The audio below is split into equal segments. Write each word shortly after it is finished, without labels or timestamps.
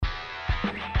I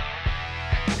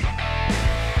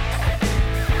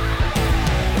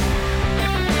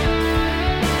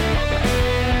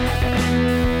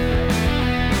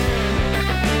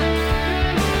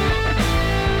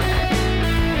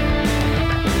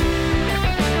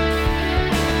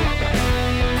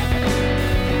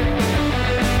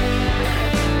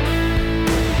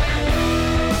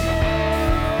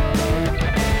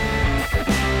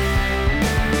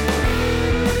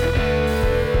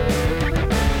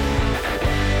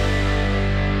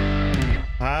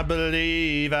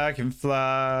believe I can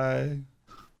fly.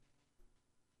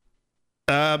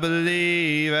 I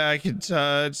believe I can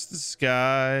touch the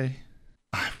sky.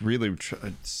 I really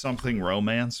something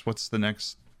romance. What's the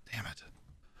next? Damn it.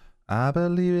 I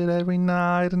believe it every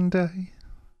night and day.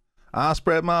 I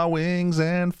spread my wings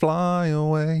and fly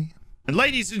away. And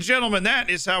ladies and gentlemen, that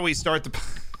is how we start the...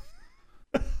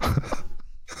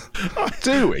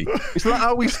 Do we? Is that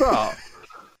how we start?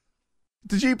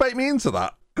 Did you bait me into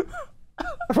that?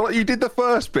 I feel like you did the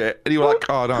first bit and you were like,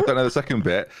 oh no, I don't know the second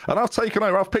bit. And I've taken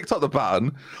over, I've picked up the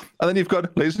baton, and then you've gone,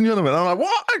 ladies and gentlemen. And I'm like,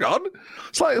 what? Hang on.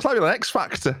 It's like an X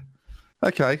Factor.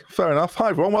 Okay, fair enough. Hi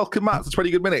everyone, welcome back to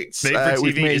 20 Good Minutes. Made for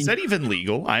TV. Is that even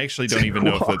legal? I actually don't even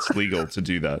know if that's legal to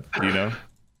do that, you know?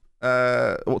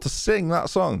 What, to sing that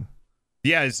song?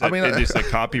 Yeah, it's a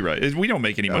copyright. We don't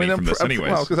make any money from this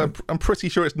anyways. Well, because I'm pretty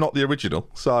sure it's not the original,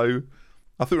 so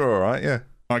I think we're all right, yeah.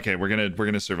 Okay, we're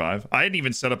gonna survive. I hadn't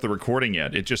even set up the recording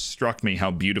yet. It just struck me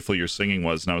how beautiful your singing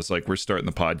was, and I was like, we're starting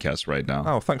the podcast right now.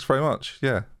 Oh, thanks very much.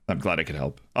 Yeah. I'm glad I could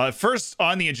help. First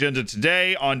on the agenda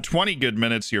today, on 20 Good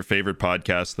Minutes, your favorite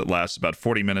podcast that lasts about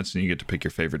 40 minutes, and you get to pick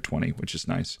your favorite 20, which is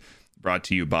nice. Brought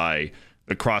to you by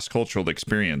the cross-cultural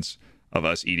experience of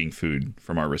us eating food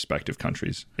from our respective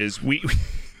countries. That's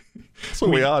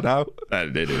what we are now.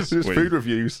 It is. It's food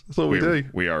reviews. That's what we do.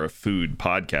 We are a food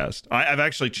podcast. I've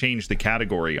actually changed the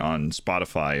category on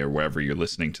Spotify or wherever you're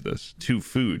listening to this to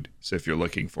food. So if you're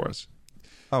looking for us.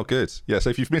 Oh, good. Yeah, so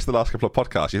if you've missed the last couple of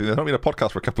podcasts, you think, there's not been a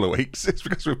podcast for a couple of weeks. It's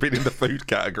because we've been in the food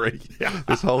category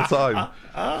this whole time.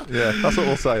 Yeah, that's what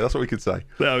we'll say. That's what we could say.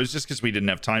 No, it was just because we didn't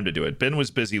have time to do it. Ben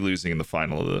was busy losing in the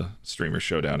final of the Streamer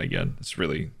Showdown again. It's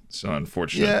really so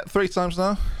unfortunate. Yeah, 3 times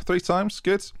now. 3 times.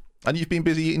 Good. And you've been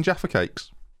busy eating Jaffa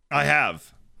cakes. I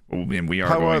have. And we are.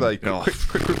 How are they?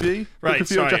 Quick review. Right.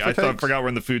 Quick review sorry, I forgot we're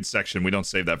in the food section. We don't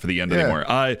save that for the end anymore.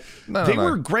 They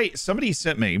were great. Somebody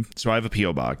sent me. So I have a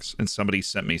PO box, and somebody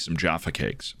sent me some Jaffa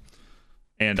cakes,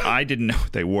 and I didn't know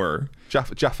what they were.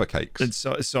 Jaffa cakes. And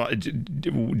so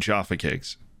Jaffa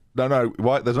cakes. No.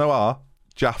 Why? There's no R.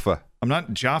 Jaffa. I'm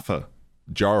not Jaffa.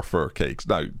 Jaffa cakes.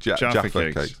 No. Jaffa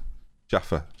cakes.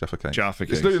 Jaffa cakes. Jaffa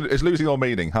cakes. It's losing all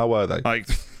meaning. How were they?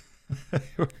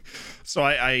 So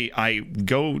I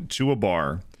go to a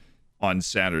bar on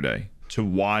Saturday to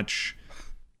watch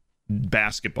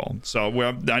basketball.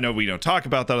 So I know we don't talk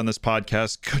about that on this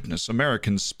podcast. Goodness,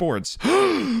 American sports.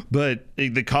 But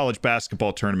the college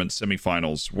basketball tournament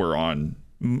semifinals were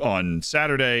on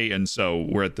Saturday, and so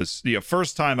we're at this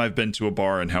first time I've been to a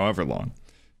bar in however long.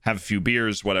 Have a few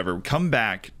beers, whatever. Come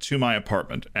back to my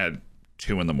apartment at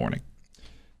 2 a.m.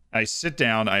 I sit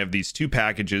down. I have these 2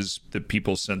 packages that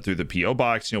people sent through the P.O.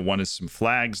 box. One is some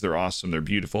flags. They're awesome. They're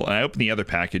beautiful. And I open the other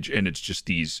package, and it's just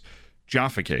these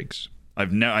Jaffa cakes.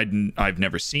 I've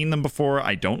never seen them before.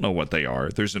 I don't know what they are.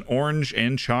 There's an orange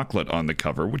and chocolate on the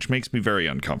cover, which makes me very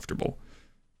uncomfortable.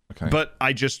 Okay. But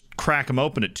I just crack them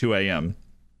open at 2 a.m.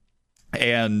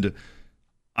 and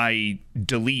I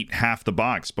delete half the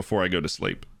box before I go to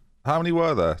sleep. How many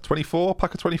were there? 24?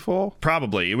 Pack of 24?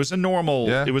 Probably. It was a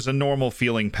normal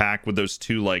feeling pack with those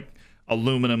 2 like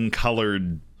aluminum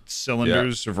colored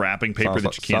cylinders of wrapping paper you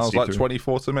can't see through. Sounds like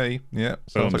 24 to me. Yeah.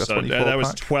 Sounds like a 24 that was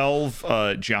pack.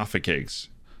 12 Jaffa cakes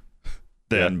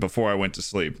then before I went to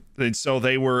sleep. And so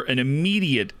they were an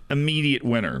immediate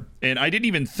winner. And I didn't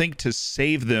even think to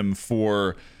save them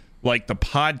for like the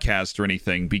podcast or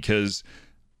anything because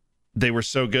they were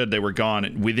so good. They were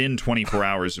gone within 24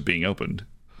 hours of being opened.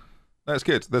 That's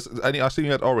good. I see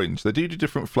you had orange. They do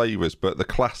different flavors, but the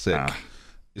classic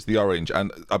is the orange.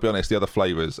 And I'll be honest, the other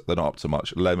flavors, they're not up to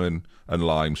much. Lemon and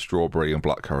lime, strawberry and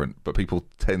blackcurrant. But people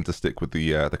tend to stick with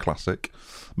the classic.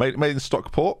 Made in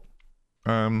Stockport.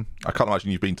 I can't imagine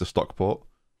you've been to Stockport,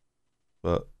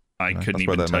 but I couldn't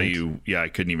even tell you. Yeah, I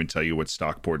couldn't even tell you what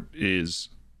Stockport is.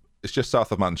 It's just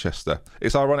south of Manchester.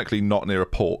 It's ironically not near a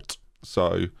port,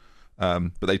 so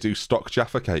but they do stock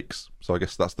Jaffa cakes. So I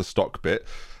guess that's the stock bit.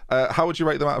 How would you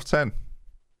rate them out of 10?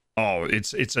 Oh,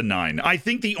 it's a 9. I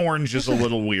think the orange is a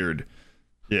little weird.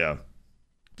 Yeah.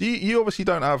 You obviously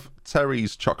don't have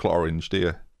Terry's chocolate orange, do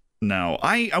you? No,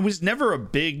 I was never a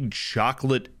big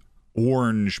chocolate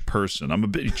orange person. I'm a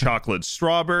bit chocolate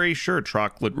strawberry, sure.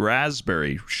 Chocolate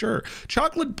raspberry, sure.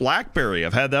 Chocolate blackberry,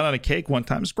 I've had that on a cake one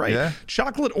time. It's great. Yeah.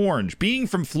 Chocolate orange, being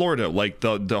from Florida, like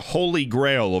the holy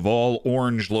grail of all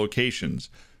orange locations.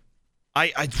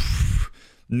 I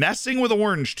messing with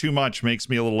orange too much makes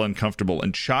me a little uncomfortable,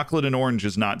 and chocolate and orange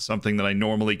is not something that I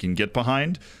normally can get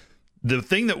behind. The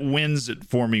thing that wins it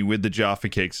for me with the Jaffa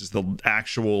Cakes is the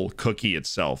actual cookie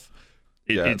itself.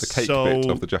 It's the cake bit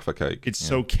of the Jaffa Cake. It's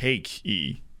so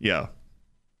cake-y. Yeah.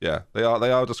 Yeah, they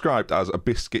are described as a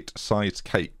biscuit-sized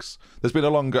cakes. There's been a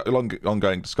long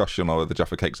ongoing discussion on whether the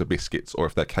Jaffa Cakes are biscuits or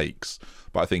if they're cakes,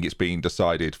 but I think it's been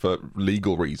decided for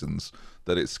legal reasons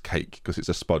that it's cake because it's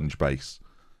a sponge base.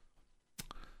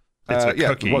 It's a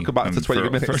cookie. Welcome back to 20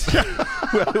 minutes,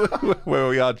 where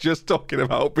we are just talking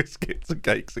about biscuits and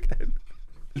cakes again.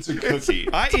 It's a cookie.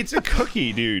 It's a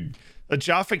cookie, dude. A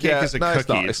Jaffa Cake is a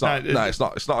cookie. It's not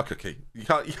a cookie. You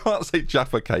can't say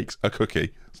Jaffa Cake's a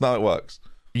cookie. It's not how it works.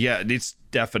 Yeah, it's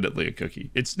definitely a cookie.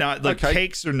 It's not like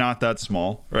cakes are not that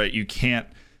small, right? You can't.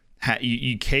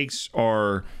 Cakes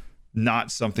are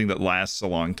not something that lasts a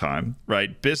long time,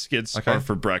 right? Biscuits are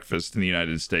for breakfast in the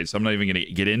United States. I'm not even going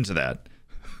to get into that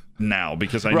now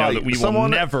because I know that we will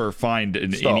never find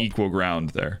an equal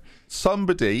ground there.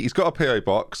 He's got a PO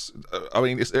box. I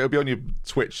mean, it'll be on your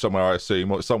Twitch somewhere, I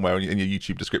assume, or somewhere in your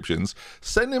YouTube descriptions.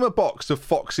 Send him a box of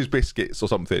Fox's biscuits or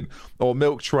something, or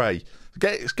milk tray.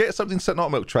 Get something sent, not a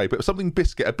milk tray, but something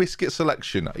a biscuit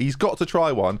selection. He's got to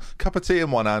try one. Cup of tea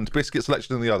in one hand, biscuit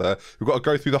selection in the other. We've got to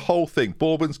go through the whole thing: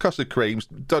 bourbons, custard creams,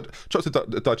 chocolate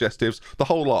digestives, the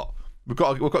whole lot. We've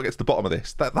got to get to the bottom of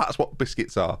this. That's what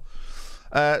biscuits are.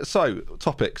 So,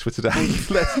 topics for today.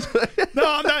 No,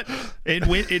 I'm not.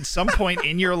 At some point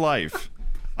in your life,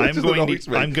 I'm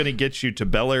going to get you to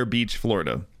Bel Air Beach,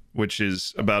 Florida, which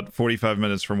is about 45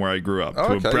 minutes from where I grew up,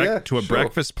 to a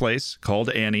breakfast place called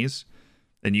Annie's,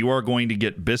 and you are going to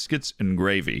get biscuits and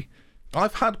gravy.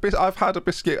 I've had a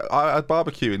biscuit. I had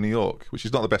barbecue in New York, which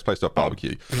is not the best place to have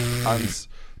barbecue,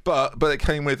 but it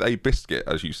came with a biscuit,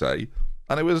 as you say,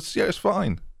 and it was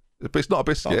fine. But it's not a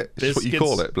biscuit. It's what you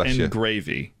call it. Bless you.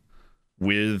 Gravy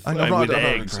with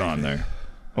eggs on there.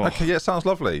 Oh. Okay, yeah, it sounds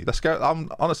lovely. Let's go.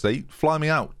 Honestly, fly me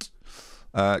out.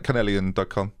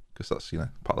 Canelian.com, because that's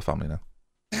part of the family now.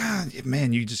 Yeah,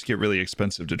 man, you just get really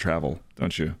expensive to travel,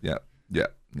 don't you? Yeah.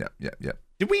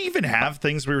 Did we even have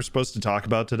things we were supposed to talk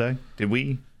about today? Did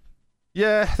we?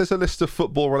 Yeah, there's a list of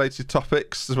football-related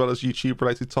topics as well as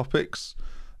YouTube-related topics.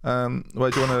 Where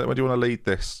do you want to lead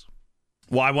this?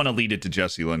 Well, I want to lead it to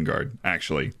Jesse Lingard,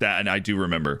 actually. And I do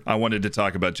remember. I wanted to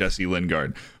talk about Jesse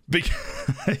Lingard because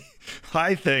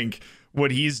I think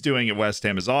what he's doing at West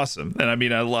Ham is awesome. And I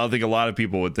mean, I think a lot of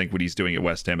people would think what he's doing at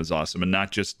West Ham is awesome. And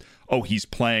not just, he's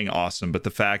playing awesome, but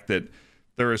the fact that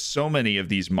there are so many of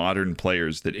these modern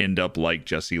players that end up like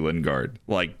Jesse Lingard,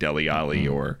 like Dele Alli,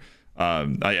 or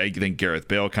I think Gareth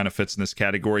Bale kind of fits in this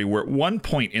category, where at one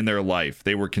point in their life,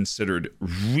 they were considered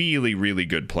really, really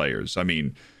good players. I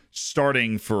mean,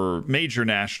 starting for major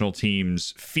national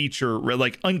teams, feature,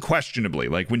 like unquestionably,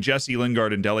 like when Jesse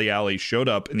Lingard and Dele Alli showed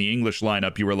up in the English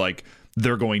lineup, you were like,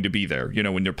 they're going to be there,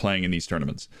 when they're playing in these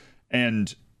tournaments.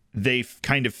 And they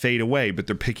kind of fade away, but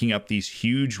they're picking up these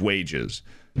huge wages.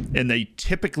 And they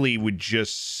typically would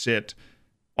just sit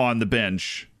on the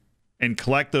bench and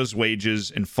collect those wages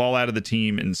and fall out of the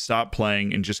team and stop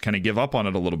playing and just kind of give up on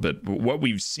it a little bit. But what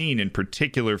we've seen in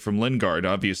particular from Lingard,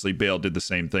 obviously Bale did the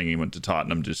same thing. He went to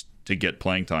Tottenham just to get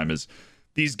playing time, is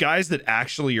these guys that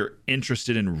actually are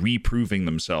interested in reproving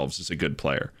themselves as a good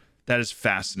player. That is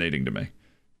fascinating to me.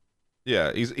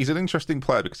 Yeah, he's an interesting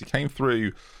player because he came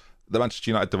through the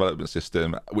Manchester United development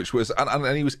system, which was,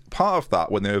 and he was part of that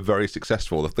when they were very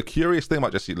successful. The curious thing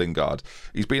about Jesse Lingard,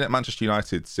 he's been at Manchester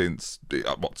United since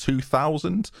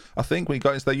 2000, I think, when he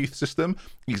got into their youth system.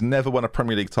 He's never won a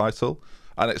Premier League title,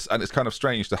 and it's kind of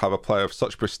strange to have a player of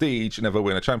such prestige never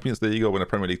win a Champions League or win a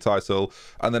Premier League title,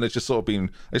 and then it's just sort of been,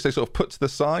 as they sort of put to the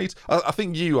side. I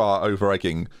think you are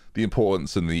over-egging the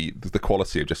importance and the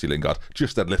quality of Jesse Lingard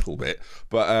just a little bit,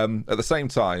 but at the same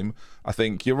time, I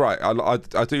think you're right.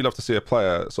 I do love to see a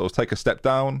player sort of take a step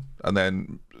down and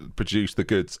then produce the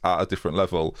goods at a different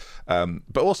level,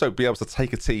 but also be able to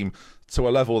take a team to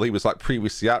a level that he was like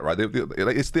previously at. Right,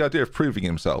 it's the idea of proving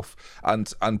himself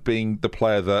and being the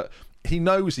player that he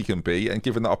knows he can be, and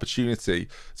given that opportunity.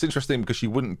 It's interesting because you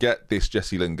wouldn't get this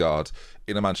Jesse Lingard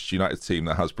in a Manchester United team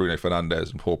that has Bruno Fernandes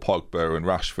and Paul Pogba and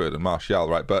Rashford and Martial,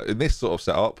 right? But in this sort of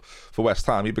setup for West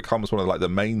Ham, he becomes one of the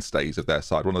mainstays of their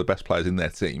side, one of the best players in their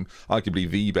team, arguably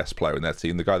the best player in their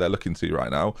team, the guy they're looking to right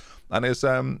now, and is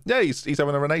he's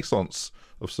having a renaissance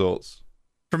of sorts.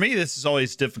 For me, this is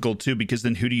always difficult too, because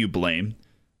then who do you blame?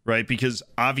 right? Because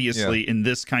obviously in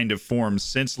this kind of form,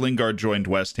 since Lingard joined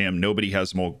West Ham, nobody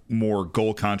has more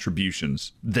goal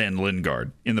contributions than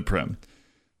Lingard in the Prem.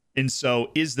 And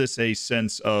so is this a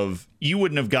sense of you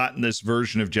wouldn't have gotten this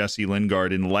version of Jesse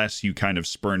Lingard unless you kind of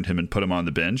spurned him and put him on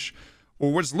the bench?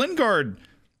 Or was Lingard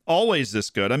always this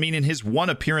good? I mean, in his one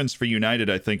appearance for United,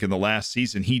 I think in the last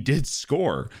season, he did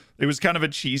score. It was kind of a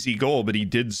cheesy goal, but he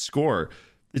did score.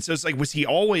 It's just like, was he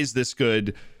always this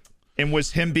good? And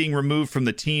was him being removed from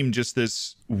the team just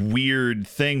this weird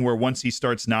thing where once he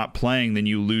starts not playing, then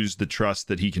you lose the trust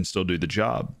that he can still do the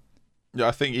job? Yeah,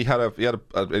 I think he had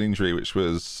an injury which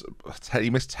was he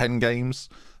missed 10 games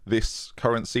this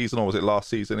current season, or was it last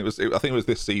season? I think it was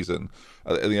this season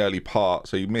in the early part.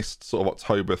 So you missed sort of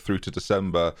October through to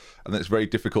December, and then it's very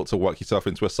difficult to work yourself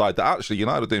into a side that actually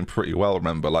United are doing pretty well.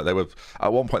 Remember, like they were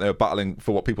at one point they were battling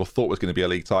for what people thought was going to be a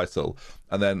league title,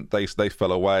 and then they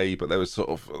fell away. But there was sort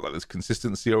of like this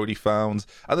consistency already found,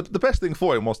 and the best thing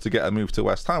for him was to get a move to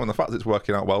West Ham, and the fact that it's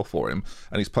working out well for him,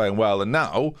 and he's playing well, and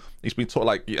now he's been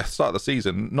taught start of the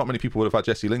season. Not many people would have had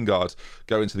Jesse Lingard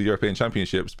go into the European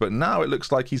Championships, but now it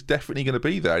looks like he's definitely going to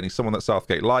be there, and he's someone that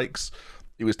Southgate likes.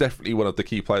 He was definitely one of the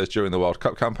key players during the World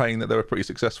Cup campaign that they were pretty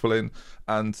successful in,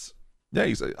 and yeah,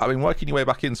 working your way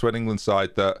back into an England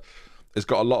side that has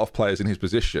got a lot of players in his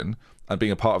position, and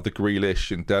being a part of the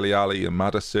Grealish and Dele Alli and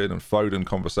Maddison and Foden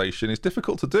conversation is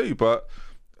difficult to do. But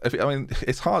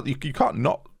it's hard. You can't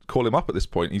not call him up at this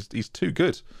point. He's too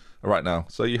good right now,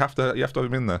 so you have to have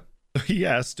him in there. He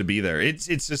has to be there. It's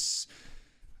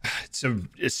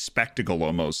a spectacle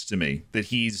almost to me that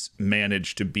he's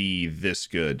managed to be this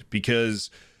good, because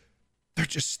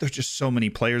there's just so many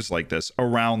players like this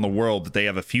around the world that they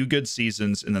have a few good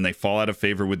seasons and then they fall out of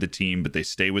favor with the team, but they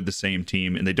stay with the same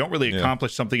team and they don't really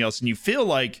accomplish something else. And you feel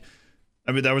like,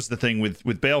 I mean, that was the thing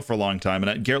with Bale for a long time.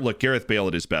 And Gareth Bale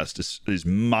at his best is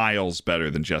miles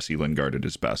better than Jesse Lingard at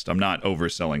his best. I'm not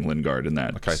overselling Lingard in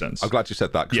that sense. I'm glad you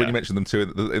said that, because when you mentioned them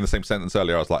two in the same sentence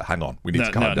earlier, I was like, hang on, we need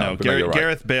to calm down.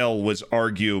 Gareth Bale was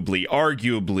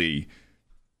arguably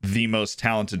the most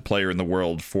talented player in the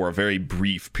world for a very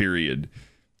brief period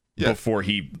before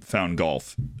he found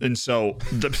golf. And so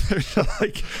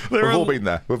we've all been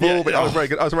there. We've all been. I was a very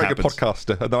good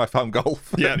podcaster, and then I found golf.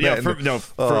 For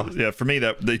me,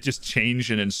 that they just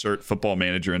change and insert Football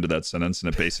Manager into that sentence,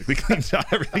 and it basically cleans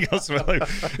out everything else.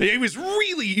 He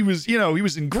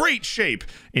was in great shape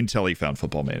until he found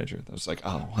Football Manager. I was like,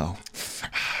 oh well,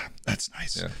 that's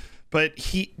nice. Yeah. But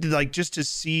he just to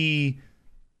see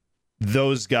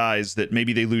those guys that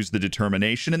maybe they lose the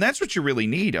determination, and that's what you really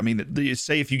need. I mean,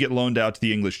 say if you get loaned out to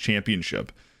the English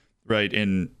Championship, right,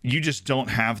 and you just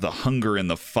don't have the hunger and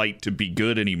the fight to be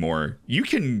good anymore, you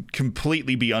can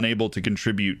completely be unable to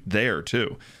contribute there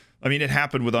too. I mean, it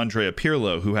happened with Andrea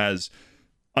Pirlo, who has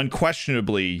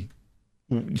unquestionably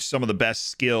some of the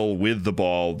best skill with the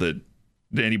ball that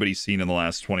anybody's seen in the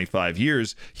last 25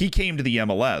 years. He came to the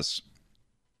MLS,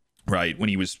 right, when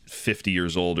he was 50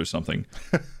 years old or something.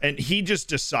 And he just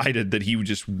decided that he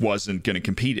just wasn't going to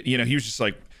compete. He was just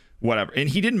like, whatever. And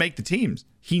he didn't make the teams.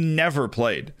 He never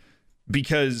played,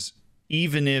 because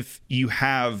even if you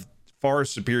have far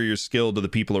superior skill to the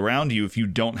people around you, if you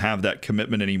don't have that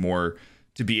commitment anymore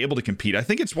to be able to compete, I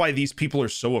think it's why these people are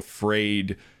so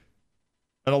afraid.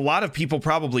 And a lot of people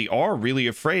probably are really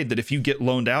afraid that if you get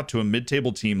loaned out to a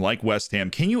mid-table team like West Ham,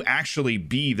 can you actually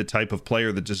be the type of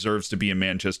player that deserves to be in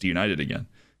Manchester United again?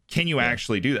 Can you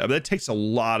actually do that? But that takes a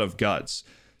lot of guts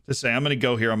to say, I'm going to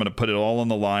go here, I'm going to put it all on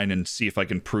the line and see if I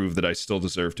can prove that I still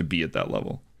deserve to be at that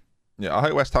level. Yeah, I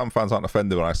hope West Ham fans aren't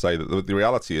offended when I say that the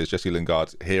reality is Jesse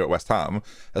Lingard here at West Ham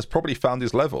has probably found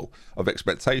his level of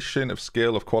expectation, of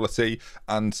skill, of quality,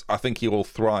 and I think he will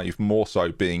thrive more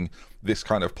so being this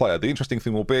kind of player. The interesting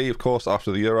thing will be, of course,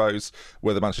 after the Euros,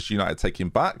 whether Manchester United take him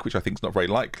back, which I think is not very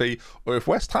likely, or if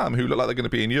West Ham, who look like they're going to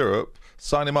be in Europe,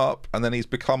 sign him up and then he's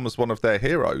becomes one of their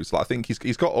heroes. I think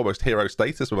he's got almost hero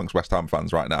status amongst West Ham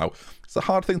fans right now. It's a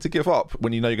hard thing to give up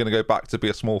when you know you're going to go back to be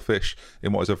a small fish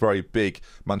in what is a very big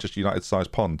Manchester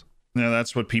United-sized pond. No,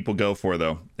 that's what people go for,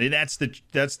 though. That's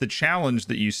the challenge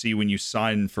that you see when you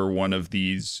sign for one of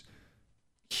these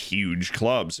huge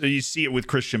clubs. You see it with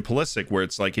Christian Pulisic, where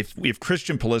it's like if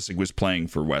Christian Pulisic was playing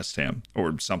for West Ham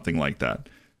or something like that,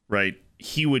 right,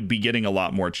 he would be getting a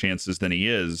lot more chances than he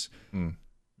is.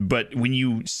 But when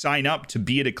you sign up to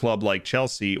be at a club like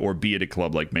Chelsea or be at a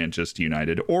club like Manchester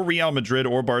United or Real Madrid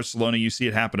or Barcelona, you see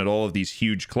it happen at all of these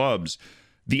huge clubs.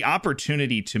 The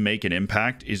opportunity to make an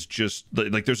impact is just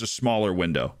like there's a smaller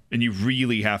window, and you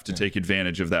really have to take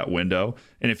advantage of that window.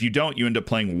 And if you don't, you end up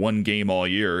playing one game all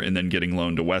year and then getting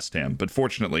loaned to West Ham. But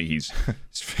fortunately, he's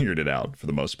figured it out for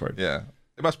the most part. Yeah.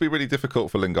 It must be really difficult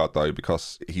for Lingard though,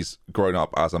 because he's grown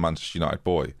up as a Manchester United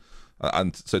boy.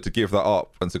 And so to give that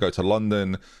up and to go to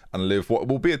London and live what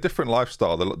will be a different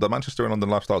lifestyle. The Manchester and London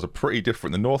lifestyles are pretty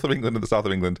different. The north of England and the south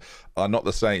of England are not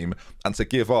the same. And to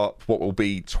give up what will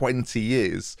be 20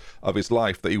 years of his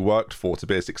life that he worked for to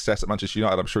be a success at Manchester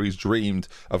United, I'm sure he's dreamed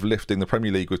of lifting the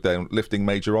Premier League with them, lifting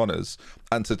major honours.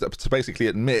 And to basically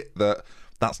admit that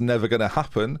that's never going to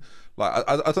happen. Like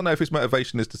I don't know if his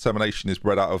motivation, his determination is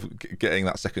bred out of getting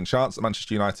that second chance at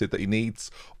Manchester United that he needs,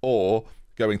 or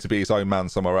going to be his own man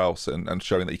somewhere else and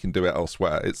showing that he can do it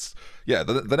elsewhere. It's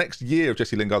the next year of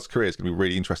Jesse Lingard's career is going to be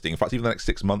really interesting. In fact, even the next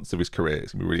 6 months of his career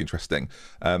is going to be really interesting.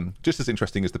 Just as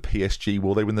interesting as the PSG,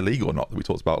 will they win the league or not, that we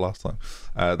talked about last time.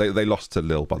 They lost to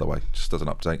Lille, by the way, just as an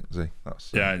update.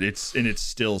 It's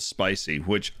still spicy,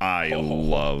 which I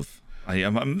love.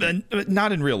 I'm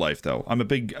not in real life though. I'm a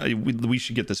big. We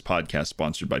should get this podcast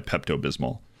sponsored by Pepto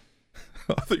Bismol.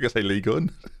 I think you're gonna say Ligue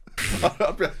 1.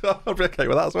 I'll be okay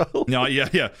with that as well. No,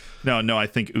 yeah. No, I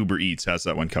think Uber Eats has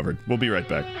that one covered. We'll be right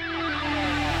back.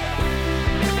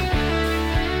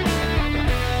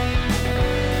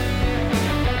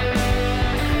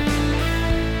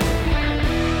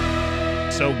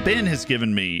 So Ben has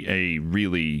given me a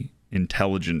really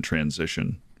intelligent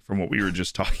transition from what we were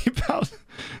just talking about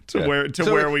to where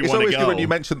we want to go.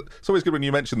 It's always good when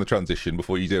you mention the transition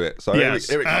before you do it. So yes.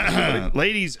 here it comes.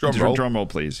 Ladies, drum roll,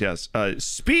 please. Yes.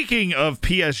 Speaking of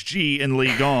PSG and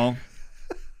Ligue 1,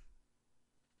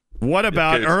 what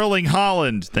about Erling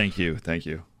Haaland? Thank you.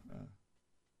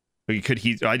 Could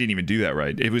he? I didn't even do that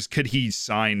right. It was, could he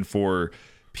sign for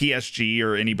PSG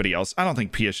or anybody else? I don't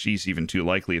think PSG is even too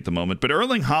likely at the moment. But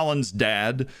Erling Haaland's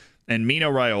dad and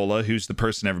Mino Raiola, who's the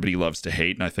person everybody loves to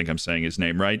hate, and I think I'm saying his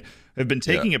name right, have been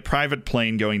taking a private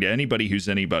plane going to anybody who's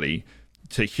anybody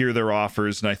to hear their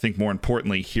offers, and I think more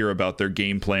importantly, hear about their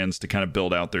game plans to kind of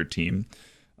build out their team.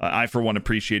 I, for one,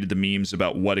 appreciated the memes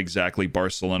about what exactly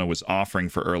Barcelona was offering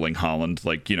for Erling Haaland,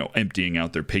 like, emptying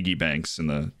out their piggy banks in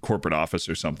the corporate office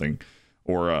or something,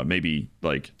 or maybe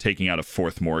like taking out a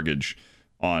fourth mortgage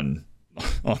on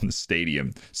the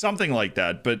stadium, something like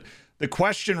that. But the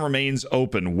question remains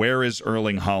open. Where is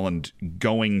Erling Haaland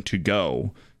going to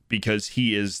go? Because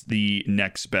he is the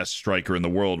next best striker in the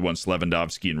world once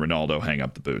Lewandowski and Ronaldo hang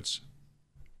up the boots.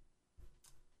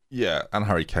 Yeah, and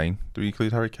Harry Kane. Do we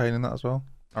include Harry Kane in that as well?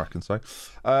 I reckon so.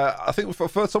 I think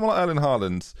for someone like Erling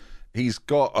Haaland, he's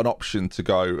got an option to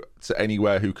go to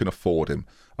anywhere who can afford him.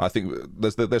 I think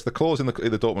there's the clause in the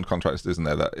Dortmund contract, isn't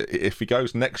there, that if he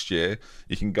goes next year,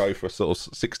 you can go for sort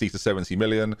of 60 to 70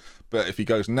 million. But if he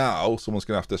goes now, someone's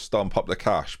going to have to stump up the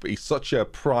cash. But he's such a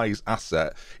prize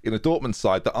asset in a Dortmund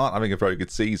side that aren't having a very good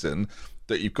season,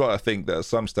 that you've got to think that at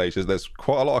some stages there's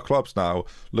quite a lot of clubs now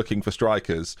looking for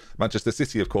strikers. Manchester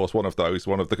City, of course, one of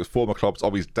the former clubs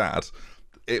of his dad.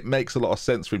 It makes a lot of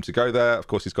sense for him to go there. Of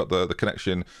course, he's got the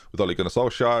connection with Ole Gunnar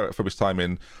Solskjaer from his time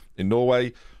in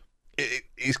Norway.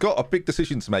 He's got a big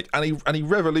decision to make, and he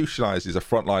revolutionises a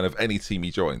front line of any team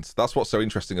he joins. That's what's so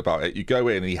interesting about it. You go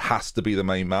in and he has to be the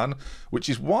main man, which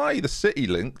is why the City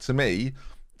link, to me,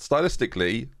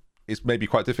 stylistically, is maybe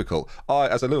quite difficult.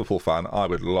 As a Liverpool fan, I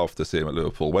would love to see him at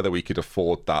Liverpool. Whether we could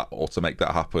afford that or to make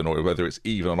that happen, or whether it's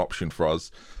even an option for us,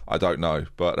 I don't know.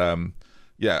 But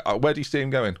where do you see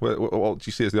him going? What do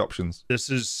you see as the options?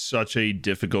 This is such a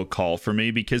difficult call for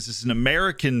me because as an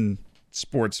American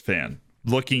sports fan,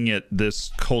 looking at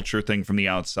this culture thing from the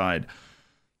outside,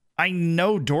 I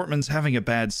know Dortmund's having a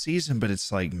bad season, but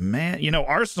it's like, man,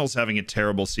 Arsenal's having a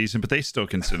terrible season, but they still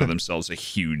consider themselves a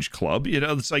huge club.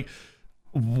 It's like,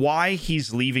 why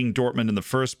he's leaving Dortmund in the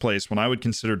first place when I would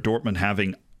consider Dortmund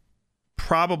having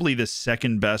probably the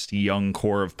second best young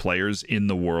core of players in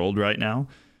the world right now,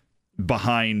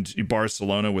 behind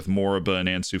Barcelona with Moriba and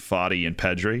Ansu Fati and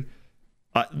Pedri.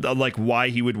 Like, why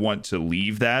he would want to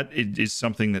leave that is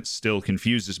something that still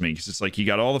confuses me, because it's like, you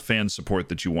got all the fan support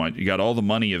that you want, you got all the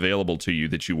money available to you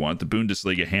that you want. The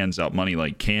Bundesliga hands out money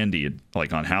like candy,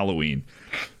 like on Halloween,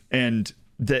 and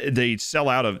they sell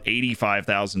out of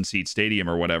 85,000 seat stadium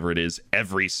or whatever it is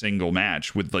every single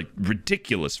match with like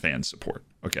ridiculous fan support.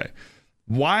 Okay,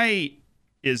 why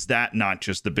is that not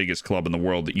just the biggest club in the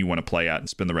world that you want to play at and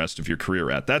spend the rest of your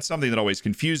career at? That's something that always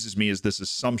confuses me, is this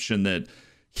assumption that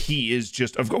he is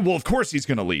just, of course he's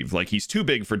going to leave. Like, he's too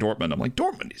big for Dortmund. I'm like,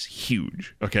 Dortmund is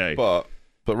huge. Okay. But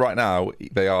right now,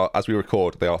 they are, as we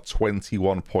record, they are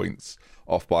 21 points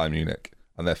off Bayern Munich,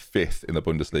 and they're 5th in the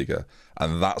Bundesliga.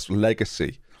 And that's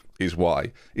legacy, is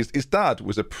why. His dad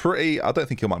was a pretty, I don't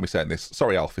think he'll mind me saying this,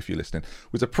 sorry Alf if you're listening,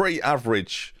 was a pretty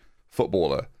average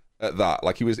footballer at that.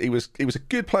 Like, he was a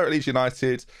good player at Leeds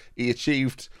United. He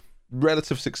achieved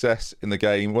relative success in the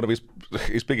game. One of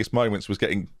his biggest moments was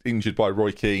getting injured by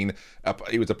Roy Keane.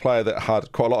 He was a player that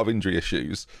had quite a lot of injury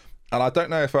issues. And I don't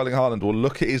know if Erling Haaland will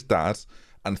look at his dad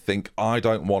and think, I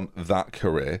don't want that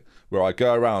career where I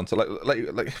go around to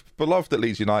like beloved at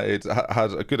Leeds United,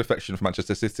 had a good affection for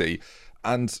Manchester City,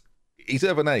 and he's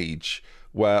of an age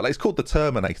where he's called the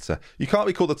Terminator. You can't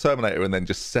be called the Terminator and then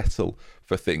just settle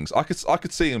for things. I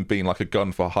could see him being like a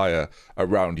gun for hire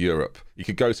around Europe. You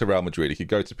could go to Real Madrid, you could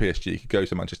go to PSG, you could go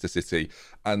to Manchester City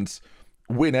and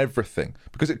win everything,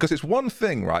 because it's one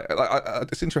thing, right?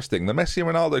 It's interesting. The Messi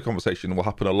and Ronaldo conversation will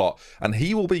happen a lot, and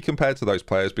he will be compared to those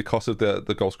players because of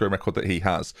the goal scoring record that he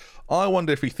has. I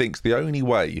wonder if he thinks the only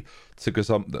way to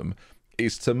gazump them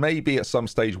is to maybe at some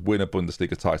stage win a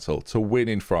Bundesliga title, to win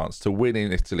in France, to win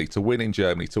in Italy, to win in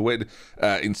Germany, to win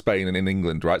in Spain and in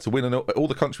England, right? To win in all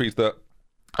the countries that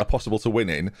are possible to win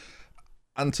in,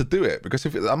 and to do it, because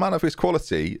if a man of his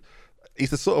quality, he's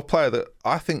the sort of player that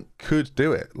I think could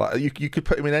do it. Like you could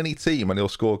put him in any team and he'll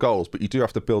score goals, but you do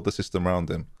have to build the system around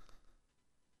him.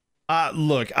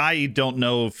 Look, I don't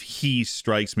know if he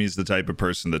strikes me as the type of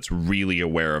person that's really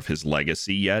aware of his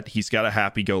legacy yet. He's got a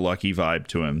happy-go-lucky vibe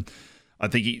to him. I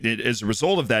think as a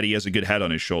result of that, he has a good head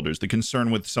on his shoulders. The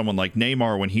concern with someone like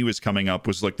Neymar when he was coming up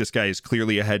was, look, this guy is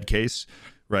clearly a head case,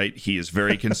 right? He is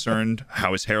very concerned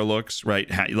how his hair looks,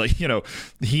 right?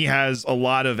 He has a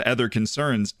lot of other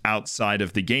concerns outside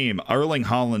of the game. Erling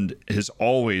Haaland has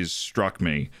always struck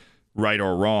me, right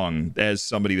or wrong, as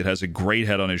somebody that has a great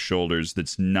head on his shoulders,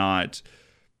 that's not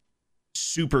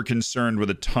super concerned with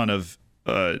a ton of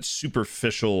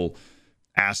superficial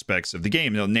aspects of the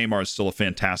game. Neymar is still a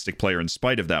fantastic player in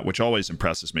spite of that, which always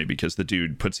impresses me, because the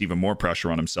dude puts even more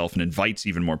pressure on himself and invites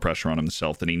even more pressure on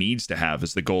himself than he needs to have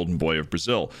as the golden boy of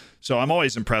Brazil. So I'm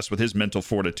always impressed with his mental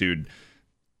fortitude,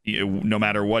 no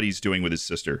matter what he's doing with his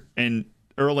sister. And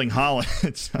Erling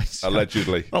Haaland,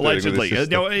 allegedly.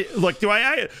 No, look,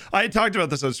 I talked about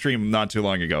this on stream not too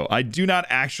long ago. I do not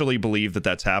actually believe that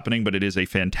that's happening, but it is a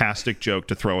fantastic joke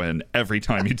to throw in every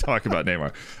time you talk about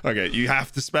Neymar. Okay, you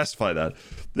have to specify that.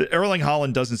 Erling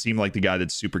Haaland doesn't seem like the guy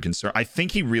that's super concerned. I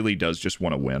think he really does just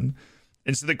want to win.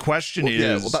 And so the question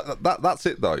is... Yeah, well, that's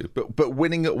it, though. But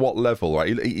winning at what level,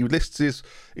 right? He lists his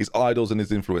idols and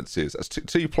his influences. As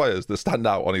two players that stand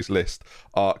out on his list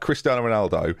are Cristiano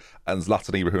Ronaldo and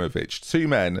Zlatan Ibrahimovic. Two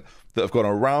men that have gone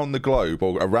around the globe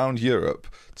or around Europe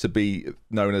to be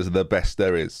known as the best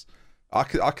there is. I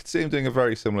could see him doing a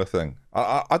very similar thing.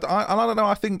 I don't know.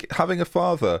 I think having a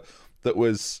father that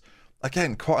was,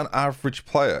 again, quite an average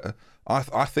player,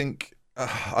 I think...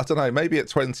 I don't know, maybe at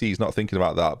 20 he's not thinking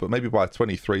about that, but maybe by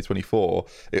 23, 24,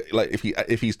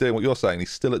 if he's doing what you're saying, he's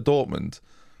still at Dortmund,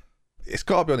 it's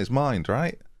got to be on his mind,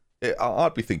 right?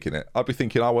 I'd be thinking it. I'd be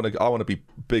thinking I want to be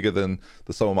bigger than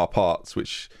the sum of my parts,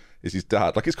 which is his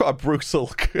dad. Like, it's got a brutal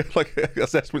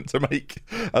assessment to make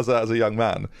as a young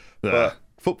man. Yeah.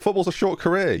 But football's a short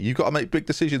career. You've got to make big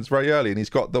decisions very early, and he's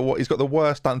got the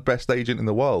worst and best agent in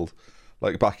the world,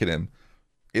 backing him.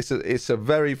 It's a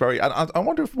very, very... And I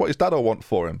wonder what his dad will want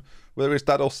for him. Whether his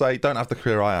dad will say, don't have the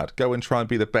career I had. Go and try and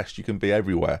be the best you can be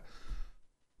everywhere.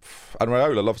 And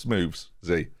Raiola loves moves,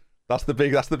 Z. That's the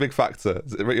big factor.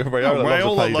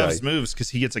 Raiola loves moves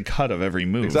because he gets a cut of every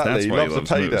move. Exactly. That's he why loves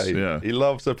a payday. Yeah. He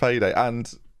loves a payday. And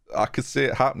I could see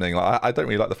it happening. I don't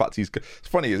really like the fact he's... It's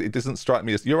funny, it doesn't strike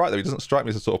me as... You're right, though. He doesn't strike me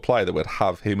as the sort of player that would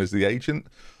have him as the agent.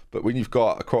 But when you've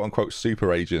got a quote-unquote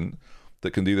super agent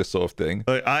that can do this sort of thing.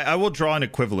 I will draw an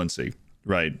equivalency,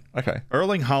 right? Okay.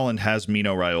 Erling Haaland has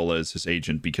Mino Raiola as his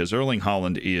agent because Erling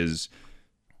Haaland is,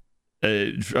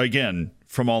 again,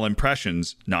 from all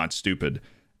impressions, not stupid.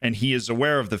 And he is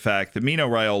aware of the fact that Mino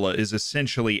Raiola is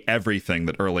essentially everything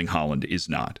that Erling Haaland is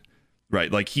not,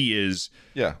 right? Like he's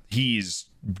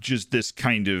just this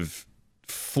kind of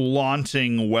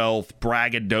flaunting wealth,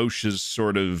 braggadocious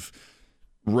sort of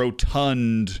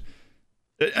rotund,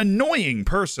 annoying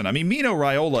person. I mean, Mino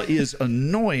Raiola is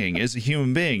annoying as a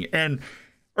human being, and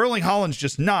Erling Haaland's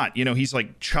just not. He's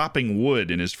like chopping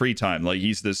wood in his free time. Like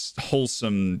he's this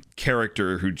wholesome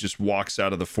character who just walks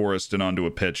out of the forest and onto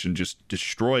a pitch and just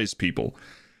destroys people.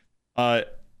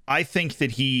 I think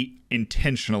that he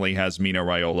intentionally has Mino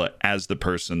Raiola as the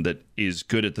person that is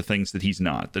good at the things that he's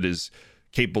not, that is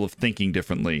capable of thinking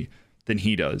differently than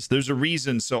he does. There's a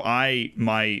reason. So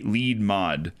my lead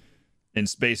mod in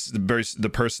space, the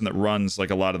person that runs like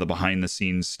a lot of the behind the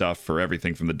scenes stuff for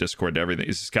everything from the Discord to everything,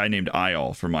 is this guy named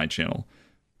Ayal for my channel.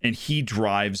 And he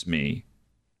drives me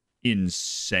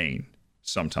insane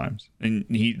sometimes. And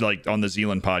he, like, on the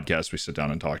Zealand podcast, we sit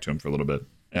down and talk to him for a little bit.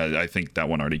 I think that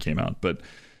one already came out, but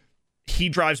he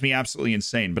drives me absolutely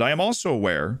insane. But I am also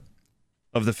aware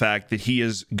of the fact that he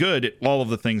is good at all of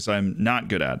the things I'm not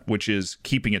good at, which is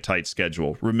keeping a tight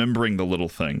schedule, remembering the little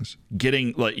things,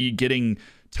 getting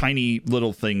tiny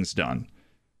little things done,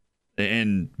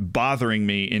 and bothering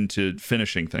me into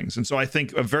finishing things. And so I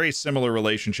think a very similar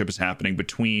relationship is happening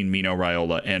between Mino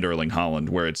Raiola and Erling Haaland,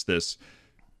 where it's this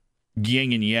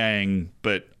yin and yang,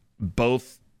 but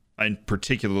both, and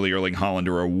particularly Erling Haaland,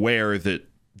 are aware that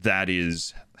that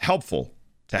is helpful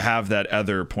to have that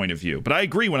other point of view. But I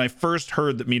agree, when I first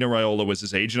heard that Mino Raiola was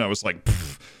his agent, I was like,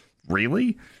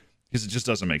 really? Because it just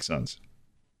doesn't make sense.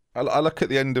 I look at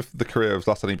the end of the career of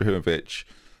Zlatan Ibrahimovic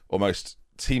almost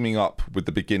teaming up with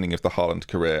the beginning of the Haaland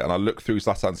career, and I look through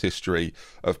Zlatan's history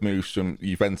of moves from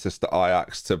Juventus to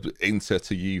Ajax to Inter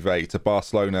to Juve to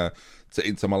Barcelona to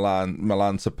Inter Milan,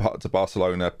 Milan to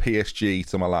Barcelona, PSG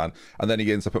to Milan, and then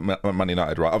he ends up at Man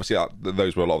United, right? Obviously, a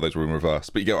lot of those were in reverse,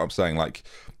 but you get what I'm saying. Like,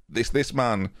 this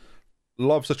man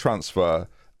loves a transfer,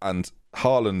 and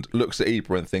Haaland looks at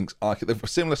Ibra and thinks, they're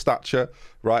similar stature,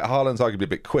 right? Haaland's arguably a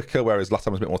bit quicker, whereas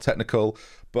Zlatan was a bit more technical.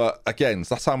 But again,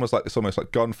 Zlatan was like this, almost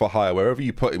like gun for hire. Wherever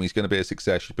you put him, he's going to be a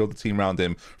success. You build the team around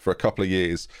him for a couple of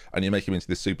years, and you make him into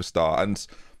this superstar. And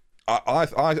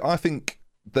I think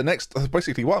the next,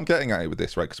 basically what I'm getting at with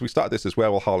this, right? Because we started this as,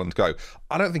 where will Haaland go?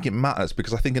 I don't think it matters,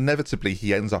 because I think inevitably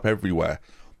he ends up everywhere.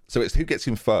 So it's who gets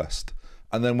him first.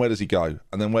 And then where does he go?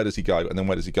 And then where does he go? And then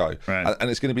where does he go? Right. And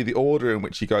it's going to be the order in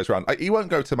which he goes around. He won't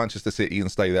go to Manchester City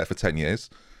and stay there for 10 years,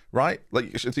 right?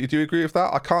 Like, do you agree with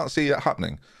that? I can't see it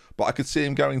happening, but I could see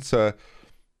him going to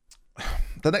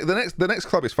the next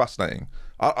club. Is fascinating.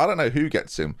 I don't know who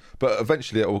gets him, but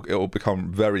eventually it will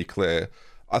become very clear.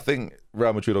 I think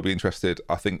Real Madrid will be interested.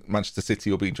 I think Manchester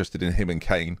City will be interested in him and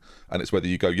Kane, and it's whether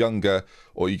you go younger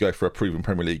or you go for a proven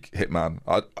Premier League hitman.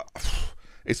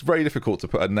 It's very difficult to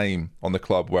put a name on the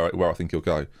club where I think he'll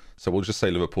go. So we'll just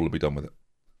say Liverpool and be done with it.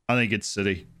 I think it's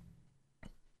City.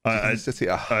 City.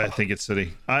 I think it's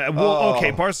City.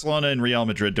 Okay, Barcelona and Real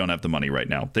Madrid don't have the money right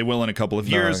now. They will in a couple of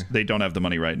years. They don't have the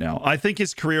money right now. I think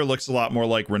his career looks a lot more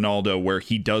like Ronaldo, where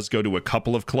he does go to a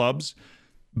couple of clubs,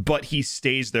 but he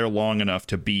stays there long enough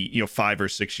to be, 5 or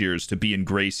 6 years, to be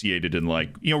ingratiated in,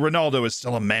 like, Ronaldo is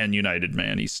still a Man United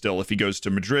man. He's still, if he goes to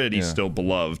Madrid, he's still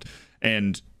beloved.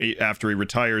 And after he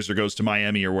retires or goes to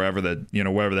Miami or wherever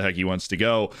the heck he wants to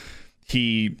go,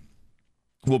 he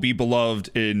will be beloved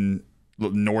in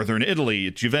northern Italy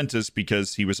at Juventus,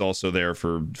 because he was also there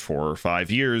for 4 or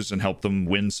 5 years and helped them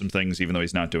win some things. Even though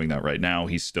he's not doing that right now,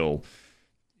 he's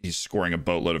scoring a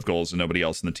boatload of goals, and nobody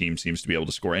else in the team seems to be able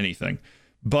to score anything.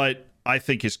 But I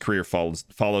think his career follows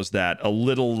that, a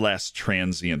little less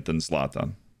transient than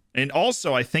Zlatan. And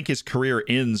also, I think his career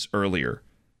ends earlier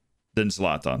than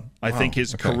Zlatan. I think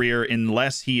his career,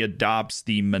 unless he adopts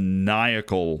the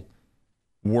maniacal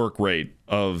work rate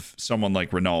of someone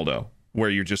like Ronaldo, where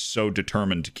you're just so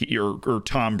determined to keep, or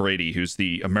Tom Brady, who's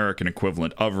the American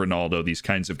equivalent of Ronaldo, these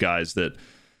kinds of guys that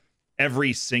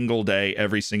every single day,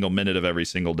 every single minute of every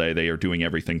single day, they are doing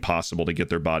everything possible to get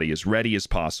their body as ready as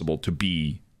possible to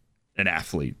be an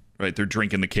athlete, right? They're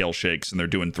drinking the kale shakes and they're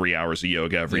doing 3 hours of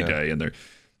yoga every day, and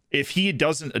if he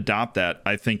doesn't adopt that,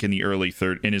 I think in his early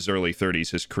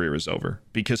 30s, his career is over,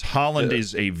 because Haaland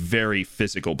is a very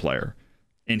physical player,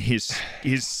 and his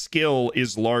skill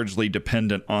is largely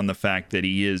dependent on the fact that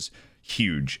he is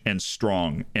huge and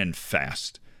strong and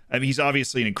fast. I mean, he's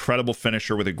obviously an incredible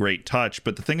finisher with a great touch,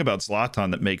 but the thing about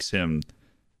Zlatan that makes him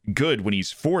good when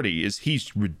he's 40 is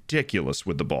he's ridiculous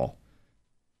with the ball.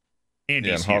 And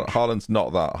he's huge. Haaland's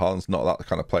not that. Haaland's not that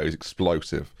kind of player. He's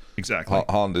explosive. Exactly.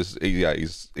 Haaland is,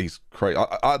 he's crazy.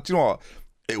 Do you know what?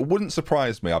 It wouldn't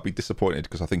surprise me. I'd be disappointed,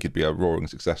 because I think he'd be a roaring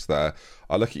success there.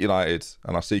 I look at United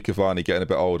and I see Cavani getting a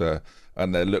bit older,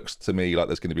 and there looks to me like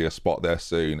there's going to be a spot there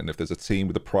soon. And if there's a team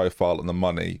with the profile and the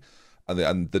money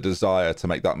and the desire to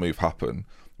make that move happen,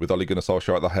 with Ole Gunnar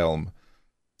Solskjaer at the helm,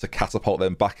 to catapult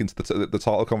them back into the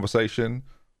title conversation,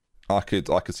 I could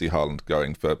see Haaland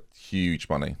going for huge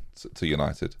money to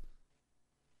United.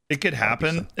 It could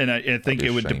happen, and I think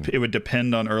it would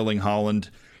depend on Erling Haaland,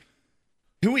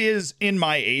 who is in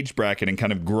my age bracket and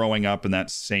kind of growing up in that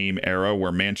same era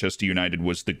where Manchester United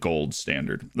was the gold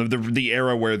standard. The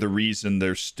era where the reason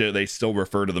they still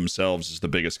refer to themselves as the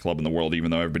biggest club in the world, even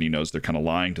though everybody knows they're kind of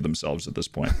lying to themselves at this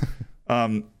point.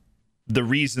 The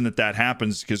reason that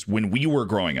happens is because when we were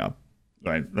growing up,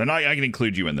 right, and I can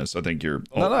include you in this. I think you're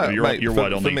what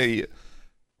only.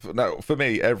 For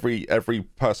me, every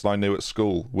person I knew at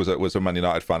school was a Man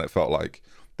United fan. It felt like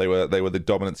they were the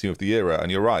dominant team of the era.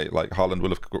 And you're right, like Haaland will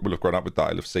have grown up with that.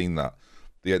 He'll have seen that.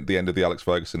 the end of the Alex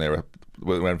Ferguson era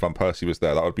when Van Persie was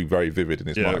there. That would be very vivid in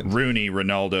his mind. Rooney,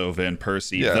 Ronaldo, Van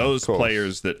Persie, those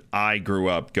players that I grew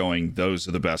up going, those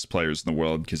are the best players in the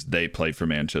world because they played for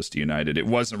Manchester United. It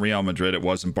wasn't Real Madrid, it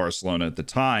wasn't Barcelona at the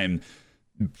time,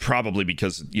 probably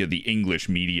because the English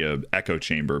media echo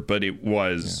chamber, but it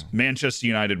was Manchester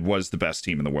United was the best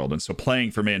team in the world. And so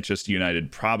playing for Manchester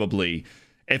United probably,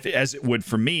 as it would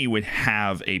for me, would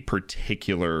have a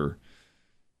particular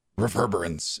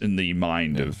reverberance in the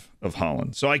mind of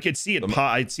Holland. So I could see it.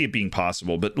 I'd see it being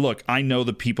possible. But look, I know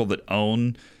the people that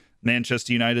own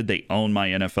Manchester United. They own my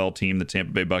NFL team, the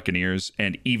Tampa Bay Buccaneers.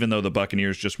 And even though the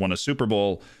Buccaneers just won a Super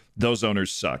Bowl, those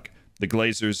owners suck. The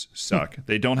Glazers suck.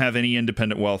 They don't have any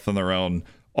independent wealth on their own.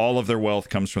 All of their wealth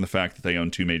comes from the fact that they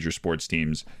own two major sports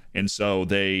teams. And so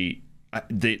I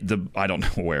don't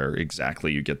know where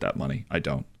exactly you get that money. I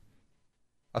don't.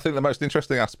 I think the most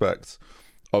interesting aspect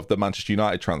of the Manchester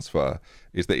United transfer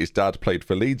is that his dad played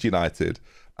for Leeds United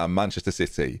and Manchester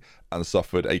City and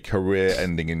suffered a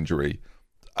career-ending injury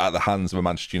at the hands of a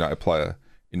Manchester United player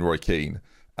in Roy Keane.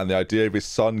 And the idea of his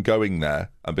son going there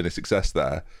and being a success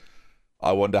there,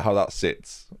 I wonder how that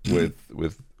sits with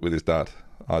his dad.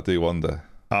 I do wonder.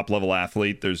 Top-level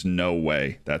athlete, there's no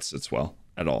way that sits well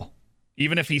at all.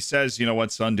 Even if he says, you know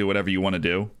what, son, do whatever you want to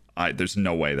do, there's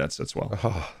no way that sits well.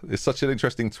 Oh, it's such an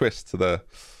interesting twist to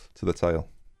the tale.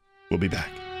 We'll be back.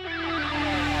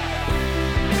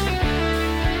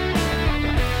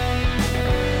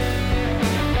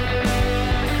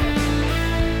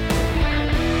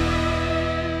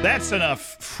 That's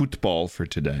enough football for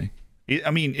today.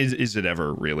 I mean, is it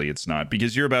ever really? It's not,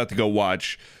 because you're about to go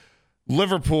watch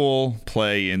Liverpool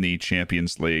play in the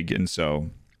Champions League, and so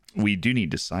we do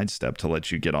need to sidestep to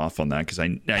let you get off on that, because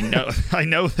I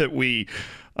know that we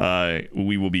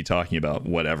will be talking about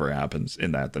whatever happens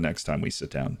in that the next time we sit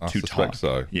down to talk.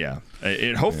 So. Yeah.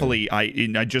 Hopefully,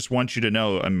 I just want you to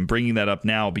know I'm bringing that up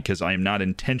now because I am not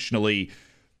intentionally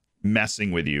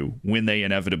messing with you when they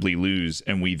inevitably lose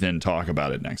and we then talk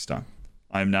about it next time.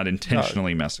 I'm not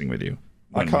intentionally messing with you.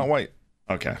 I can't wait.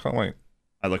 Okay. I can't wait.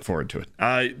 I look forward to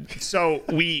it. So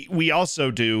we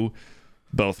also do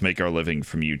both make our living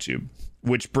from YouTube,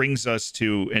 which brings us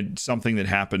to something that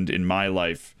happened in my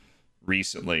life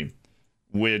recently,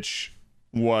 which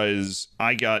was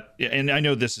and I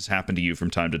know this has happened to you from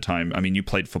time to time. I mean, you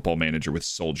played Football Manager with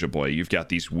Soulja Boy. You've got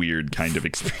these weird kind of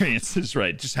experiences,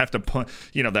 right? Just have to put,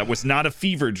 that was not a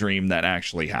fever dream that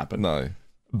actually happened. No.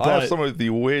 But I have some of the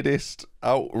weirdest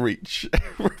outreach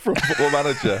from Football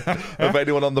Manager of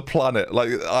anyone on the planet. Like,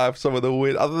 I have some of the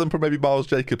weird, other than from maybe Miles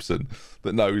Jacobson,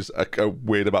 that knows a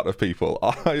weird amount of people.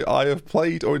 I have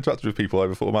played or interacted with people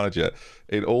over Football Manager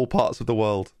in all parts of the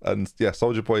world. And yeah,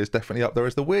 Soulja Boy is definitely up there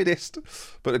as the weirdest.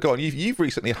 But go on, you've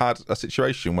recently had a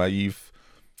situation where you've,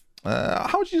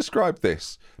 how would you describe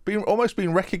this? Almost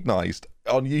being recognised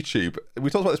on YouTube. We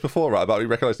talked about this before, right? About being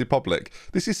recognised in public.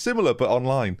 This is similar, but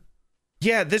online.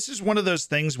 Yeah, this is one of those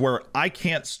things where I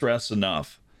can't stress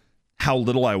enough how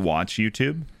little I watch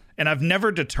YouTube. And I've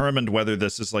never determined whether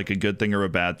this is like a good thing or a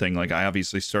bad thing. Like, I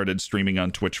obviously started streaming on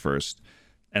Twitch first,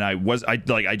 and I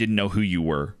didn't know who you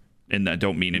were. And I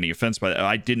don't mean any offense by that.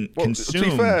 I didn't consume. To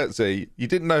be fair, Z, you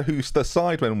didn't know who the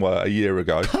Sidemen were a year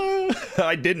ago.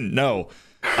 I didn't know.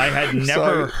 I had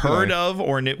never heard of,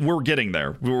 or we're getting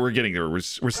there. We're getting there. We're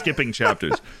skipping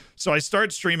chapters. So I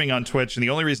started streaming on Twitch, and the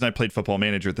only reason I played Football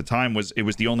Manager at the time was it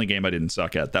was the only game I didn't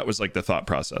suck at. That was like the thought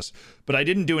process. But I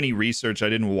didn't do any research. I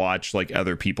didn't watch like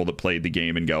other people that played the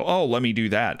game and go, oh, let me do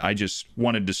that. I just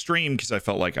wanted to stream because I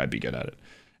felt like I'd be good at it.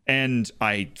 And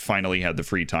I finally had the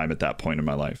free time at that point in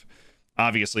my life.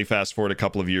 Obviously, fast forward a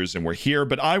couple of years and we're here,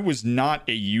 but I was not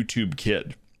a YouTube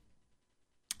kid.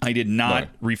 I did not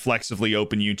reflexively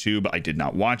open YouTube. I did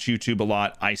not watch YouTube a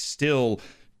lot. I still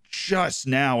just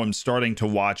now am starting to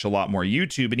watch a lot more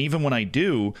YouTube. And even when I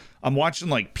do, I'm watching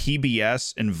like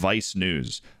PBS and Vice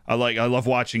News. I love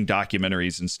watching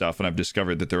documentaries and stuff. And I've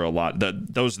discovered that there are a lot.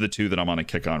 Those are the two that I'm on a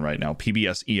kick on right now.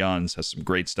 PBS Eons has some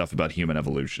great stuff about human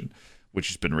evolution, which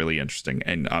has been really interesting.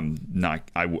 And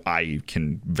I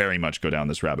can very much go down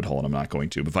this rabbit hole, and I'm not going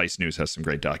to. But Vice News has some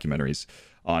great documentaries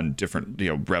on different,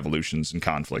 revolutions and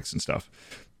conflicts and stuff.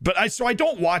 But I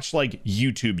don't watch like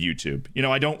YouTube.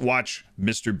 I don't watch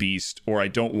Mr. Beast, or I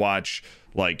don't watch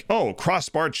like,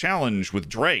 crossbar challenge with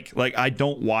Drake. Like, I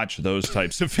don't watch those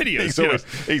types of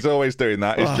videos. He's always doing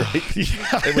that. Is Drake?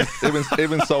 Yeah.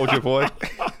 Even Soulja Boy.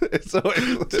 It's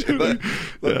always,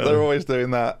 they're always doing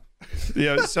that.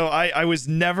 So I was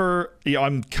never,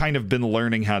 I'm kind of been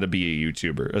learning how to be a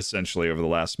YouTuber essentially over the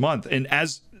last month. And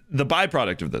as the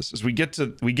byproduct of this is we get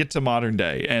to modern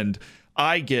day, and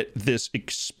I get this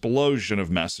explosion of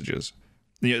messages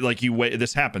like you wait.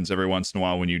 This happens every once in a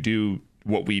while when you do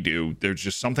what we do. There's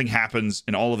just something happens,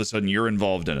 and all of a sudden you're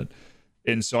involved in it.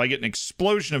 And so I get an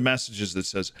explosion of messages that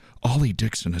says, Ollie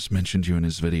Dixon has mentioned you in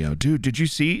his video. Dude, did you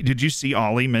see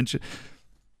Ollie mention?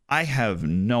 I have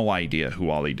no idea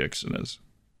who Ollie Dixon is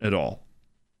at all.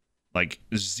 Like,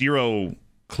 zero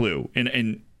clue.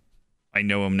 And I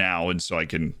know him now, and so I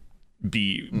can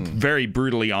be very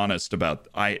brutally honest about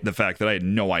the fact that I had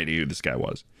no idea who this guy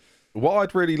was. What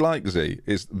I'd really like, Z,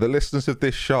 is the listeners of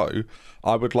this show,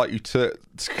 I would like you to,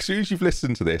 as soon as you've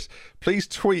listened to this, please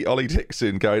tweet Ollie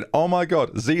Dixon going, oh my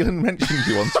God, Zealand mentioned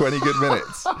you on 20 Good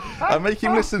Minutes. And make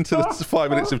him listen to the 5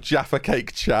 minutes of Jaffa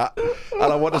Cake chat. And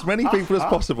I want as many people as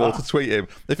possible to tweet him.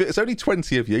 If it's only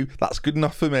 20 of you, that's good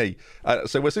enough for me.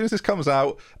 So as soon as this comes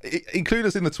out, include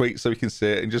us in the tweet so we can see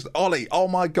it. And just, Ollie, oh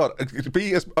my God,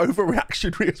 be as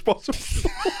overreactionary as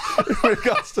possible in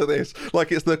regards to this.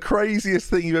 Like it's the craziest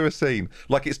thing you've ever seen.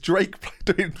 Like it's Drake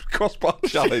doing crossbar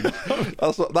challenge.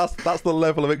 That's the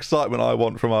level of excitement I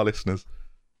want from our listeners.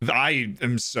 I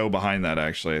am so behind that,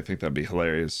 actually. I think that'd be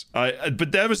hilarious.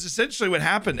 But that was essentially what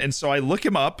happened. And so I look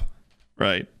him up,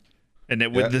 right? And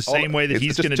it would the same way that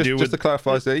he's going to do just to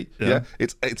clarify, Z,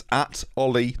 it's at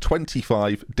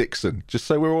Ollie25 Dixon, just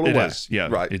so we're all aware. It is, yeah.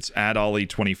 Right. It's at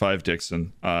Ollie25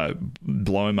 Dixon.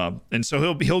 Blow him up. And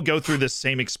so he'll go through this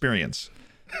same experience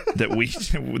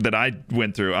that I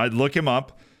went through. I look him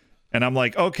up, and I'm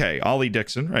like, okay, Ollie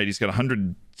Dixon, right? He's got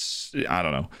 100, I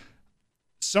don't know,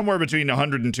 somewhere between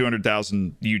 100 and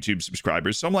 200,000 YouTube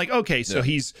subscribers. So I'm like, okay, so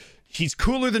he's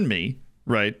cooler than me,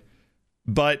 right?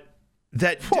 But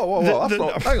that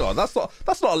hang on, that's not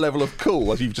a level of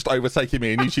cool as you've just overtaken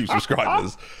me in YouTube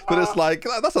subscribers. But it's like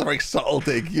that's a very subtle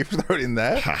dig you've thrown in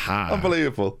there.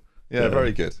 Unbelievable. Yeah,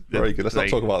 very good. Very good. Let's not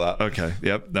talk about that. Okay.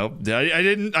 Yep. Nope. I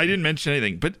didn't mention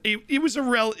anything, but it was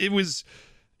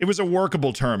a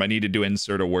workable term. I needed to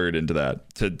insert a word into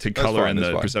that to color in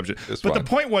the perception. But the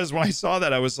point was, when I saw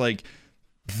that, I was like,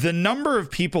 the number of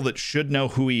people that should know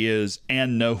who he is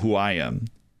and know who I am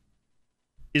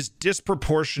is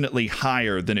disproportionately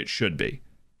higher than it should be,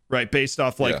 right? Based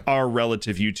off our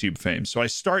relative YouTube fame. So I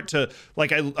start to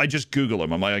I just Google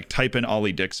him. I'm like type in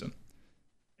Ollie Dixon.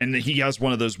 And he has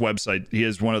one of those websites. He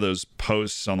has one of those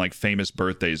posts on like famous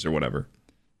birthdays or whatever.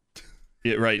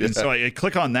 Yeah, right. Yeah. And so I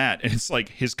click on that, and it's like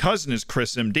his cousin is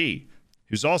Chris MD,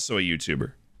 who's also a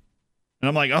YouTuber. And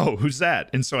I'm like, oh, who's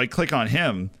that? And so I click on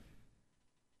him,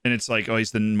 and it's like, oh, he's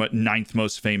the 9th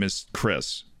most famous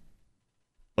Chris,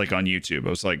 like on YouTube. I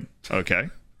was like, okay.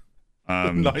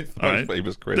 9th most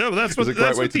famous Chris. No, that's a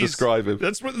great way to describe him.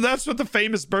 That's what the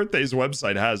famous birthdays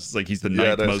website has. It's like he's the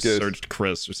 9th most searched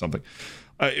Chris or something.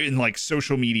 In like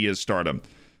social media stardom.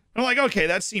 I'm like, okay,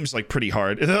 that seems like pretty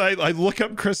hard. And then I look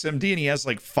up Chris MD, and he has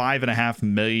like 5.5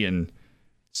 million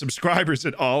subscribers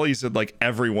at Ollie's in like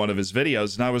every one of his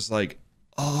videos. And I was like,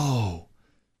 oh,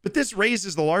 but this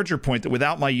raises the larger point that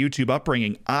without my YouTube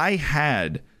upbringing, I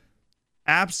had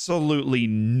absolutely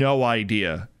no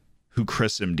idea who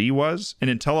Chris MD was.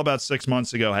 And until about 6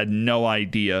 months ago, had no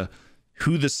idea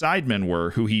who the Sidemen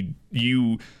were,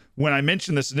 when I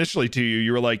mentioned this initially to you,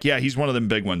 you were like, yeah, he's one of them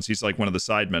big ones. He's like one of the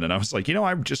Sidemen. And I was like,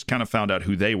 I just kind of found out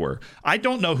who they were. I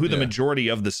don't know who the majority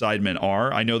of the Sidemen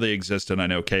are. I know they exist, and I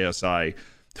know KSI,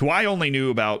 who I only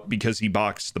knew about because he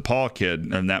boxed the Paul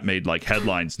kid, and that made like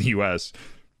headlines in the U.S.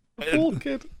 Paul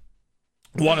kid?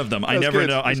 One of them. I never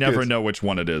know. I never know which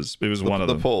one it is. It was one of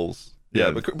them. The Pauls.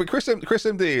 Yeah, but Chris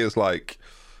MD is like...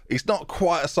 He's not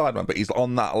quite a Sideman, but he's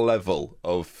on that level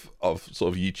of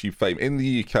sort of YouTube fame in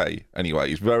the UK. Anyway,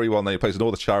 he's very well known. He plays in all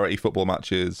the charity football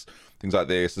matches, things like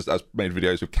this. Has made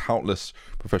videos with countless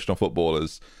professional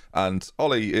footballers. And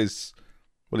Ollie is,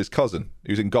 his cousin,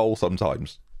 who's in goal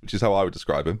sometimes, which is how I would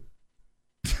describe him.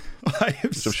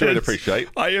 I'm sure you'd appreciate.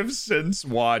 I have since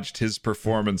watched his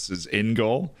performances in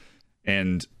goal,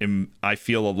 and I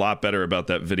feel a lot better about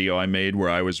that video I made where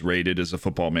I was rated as a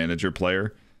Football Manager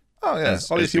player. Oh yeah,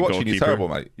 Ollie, if you're watching, you're terrible,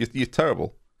 mate. You're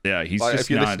terrible. Yeah, he's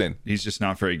just not. Listening. He's just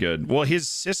not very good. Well, his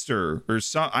sister or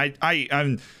some.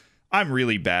 I'm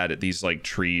really bad at these like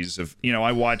trees of.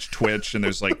 I watch Twitch, and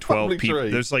there's like 12 people.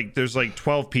 There's like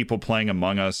 12 people playing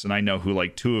Among Us, and I know who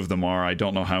like 2 of them are. I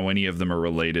don't know how any of them are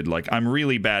related. Like I'm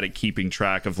really bad at keeping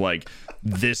track of like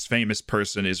this famous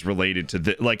person is related to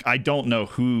the. Like I don't know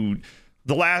who.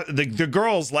 The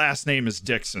girl's last name is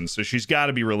Dixon, so she's got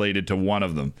to be related to one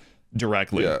of them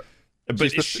directly. Yeah.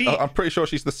 But I'm pretty sure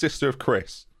she's the sister of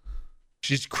Chris.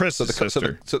 She's Chris's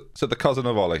sister. So the cousin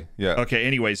of Ollie. Yeah. Okay.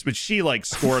 Anyways, but she like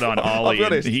scored on Ollie,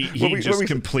 and he just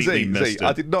completely missed it.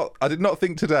 I did not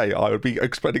think today I would be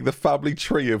explaining the family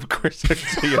tree of Chris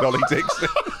MD and Ollie Dixon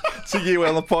to you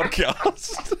on the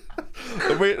podcast.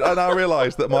 I now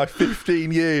realise that my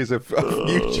 15 years of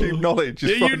YouTube knowledge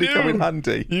is finally coming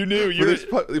handy. You knew.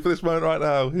 For this moment right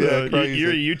now. Yeah, crazy.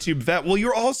 You're a YouTube vet. Well,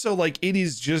 you're also like, it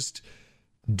is just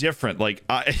different. Like,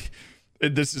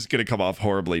 this is going to come off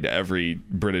horribly to every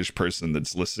British person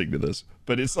that's listening to this,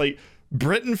 but it's like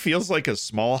Britain feels like a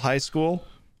small high school,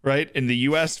 right? And the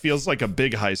US feels like a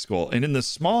big high school. And in the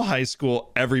small high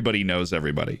school, everybody knows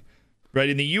everybody, right?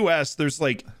 In the US, there's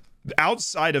like,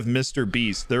 outside of Mr.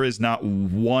 Beast, there is not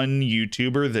one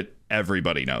YouTuber that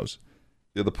everybody knows.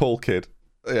 Yeah, the Paul kid.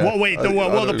 Yeah. Well, wait.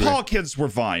 The Paul kids were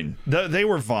Vine. They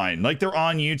were Vine. Like, they're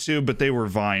on YouTube, but they were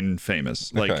Vine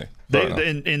famous. Like, okay,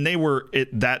 they were at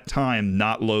that time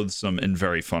not loathsome and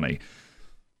very funny.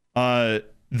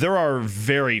 There are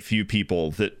very few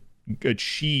people that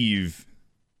achieve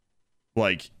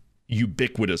like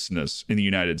ubiquitousness in the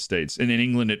United States. And in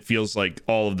England, it feels like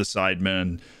all of the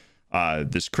sidemen,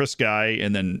 this Chris guy,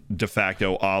 and then de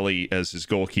facto Ollie as his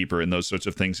goalkeeper and those sorts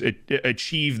of things, it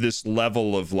achieve this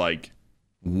level of like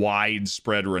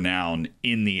widespread renown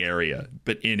in the area,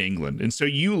 but in England. And so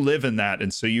you live in that,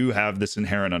 and so you have this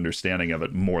inherent understanding of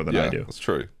it more than I do. That's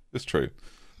true. It's true.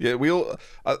 Yeah,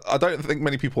 I don't think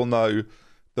many people know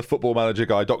the Football Manager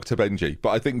guy, Dr. Benji,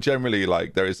 but I think generally,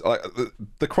 like, there is like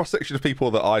the cross section of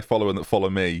people that I follow and that follow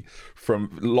me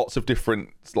from lots of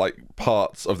different like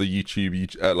parts of the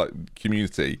YouTube like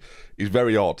community is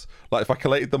very odd. Like, if I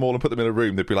collated them all and put them in a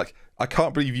room, they'd be like, I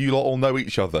can't believe you lot all know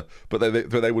each other, but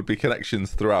they would be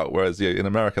connections throughout. Whereas in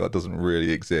America, that doesn't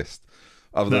really exist,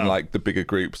 other than like the bigger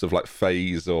groups of like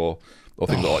FaZe or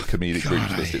things like comedic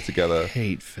groups that stick together. I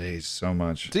hate FaZe so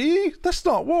much. Do you? That's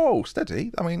not... Whoa,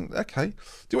 steady. I mean, okay. Do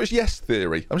you watch Yes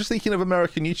Theory? I'm just thinking of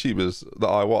American YouTubers that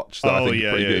I watch that I think are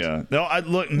pretty good. Yeah. No,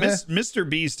 Mr.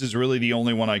 Beast is really the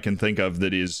only one I can think of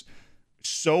that is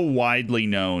so widely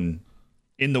known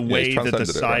in the way that the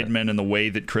Sidemen and the way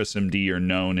that Chris MD are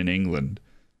known in England,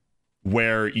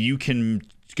 where you can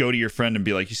go to your friend and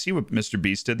be like, you see what Mr.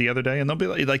 Beast did the other day? And they'll be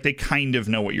like they kind of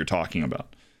know what you're talking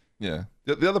about. Yeah.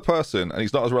 The other person, and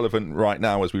he's not as relevant right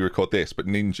now as we record this, but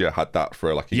Ninja had that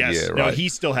for like a year, right? No, he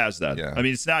still has that. Yeah. I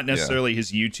mean, it's not necessarily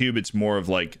his YouTube. It's more of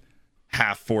like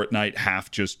half Fortnite, half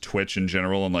just Twitch in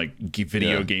general and like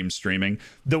video game streaming.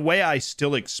 The way I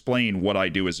still explain what I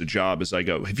do as a job is I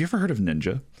go, have you ever heard of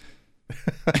Ninja?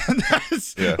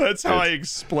 That's how I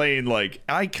explain, like,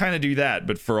 I kind of do that,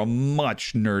 but for a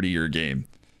much nerdier game.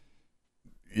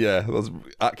 Yeah, that's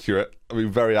accurate. I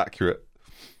mean, very accurate.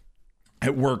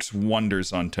 It works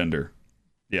wonders on Tinder.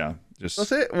 Yeah, just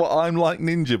that's it. Well, I'm like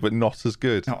Ninja, but not as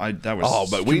good. No, that was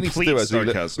but we need to do a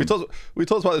sarcasm. We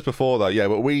talked about this before, though. Yeah,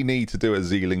 but we need to do a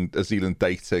Zealand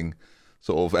dating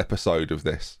sort of episode of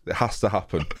this. It has to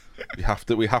happen. We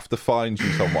have to find you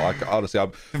someone. Honestly,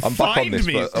 I'm back on this.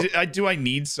 But, do I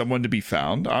need someone to be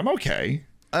found? I'm okay.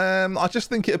 I just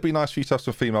think it'd be nice for you to have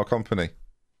some female company.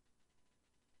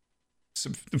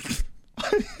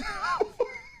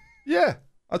 Yeah.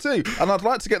 I do, and I'd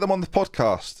like to get them on the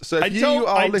podcast. So if you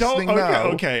are listening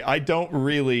now, okay, I don't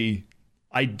really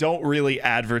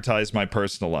advertise my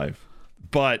personal life,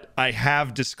 but I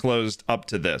have disclosed up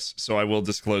to this, so I will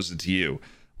disclose it to you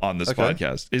on this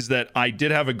podcast. Is that I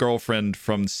did have a girlfriend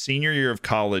from senior year of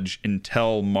college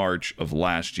until March of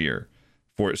last year,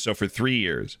 for 3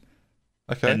 years.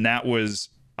 Okay, and that was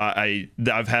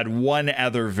I've had one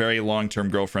other very long-term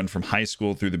girlfriend from high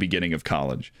school through the beginning of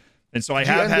college. And so I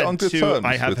have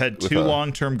had two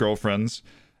long-term girlfriends,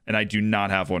 and I do not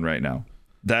have one right now.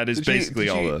 That is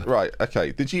right.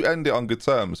 Okay. Did you end it on good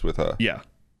terms with her? Yeah.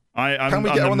 Can we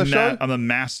get her on the show? I'm a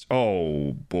master.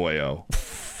 Oh boyo.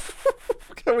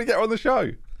 Can we get her on the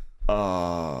show?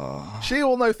 She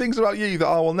will know things about you that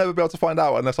I will never be able to find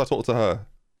out unless I talk to her.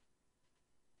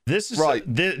 This is right.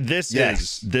 This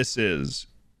is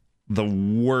the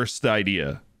worst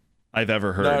idea I've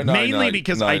ever heard. Mainly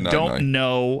because I don't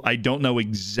know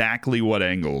exactly what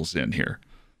angle's in here.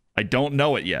 I don't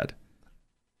know it yet.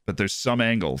 But there's some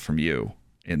angle from you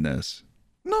in this.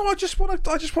 No, I just want to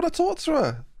talk to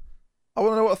her. I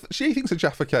want to know what she thinks of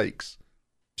Jaffa Cakes.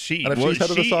 She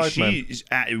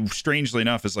strangely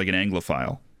enough is like an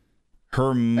Anglophile.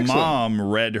 Her mom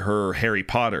read her Harry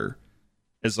Potter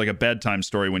as like a bedtime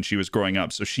story when she was growing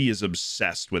up, so she is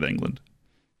obsessed with England.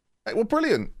 Well,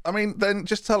 brilliant. I mean, then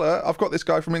just tell her, I've got this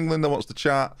guy from England that wants to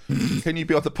chat. Can you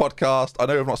be on the podcast? I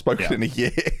know we've not spoken in a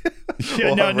year.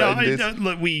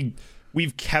 Look,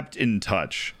 we've kept in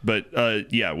touch. But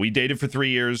we dated for 3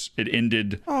 years. It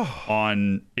ended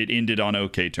on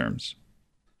okay terms.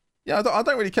 Yeah, I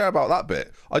don't really care about that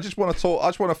bit. I just want to talk. I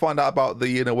just want to find out about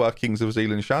the inner workings of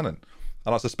Zealand Shannon.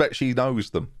 And I suspect she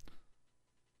knows them.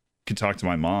 Could talk to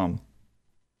my mom.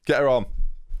 Get her on.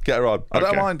 Get her on. I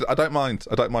Okay. don't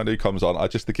mind who comes on. I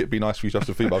just think it'd be nice for you to have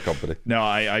some female company. No,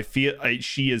 I feel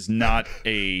she is not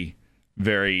a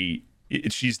very.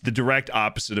 She's the direct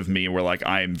opposite of me, where like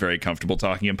I am very comfortable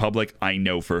talking in public. I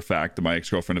know for a fact that my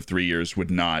ex-girlfriend of 3 years would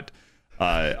not.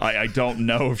 I don't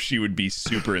know if she would be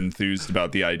super enthused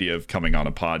about the idea of coming on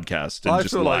a podcast and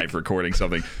just live recording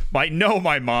something. I know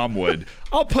my mom would.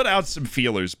 I'll put out some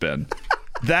feelers, Ben.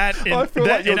 That and, I feel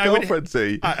like your girlfriend,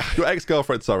 your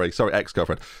ex-girlfriend. Sorry,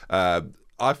 ex-girlfriend.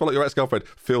 I feel like your ex-girlfriend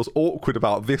feels awkward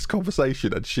about this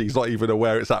conversation, and she's not even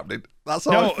aware it's happening. That's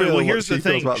how I feel. Well, here's the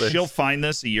thing: she'll find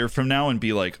this a year from now and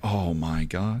be like, "Oh my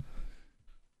god,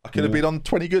 I could have been on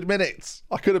 20 good minutes.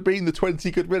 I could have been the 20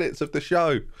 good minutes of the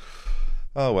show."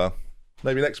 Oh well,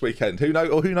 maybe next weekend. Who knows?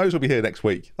 Or who knows? We'll be here next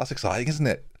week. That's exciting, isn't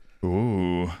it?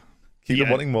 Ooh, Keep them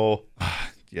wanting more.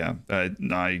 Yeah,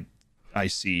 I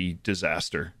see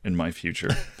disaster in my future,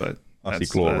 but I see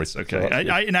glory. That's okay.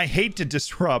 So I hate to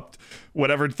disrupt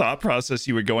whatever thought process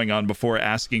you were going on before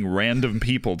asking random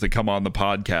people to come on the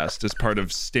podcast as part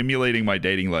of stimulating my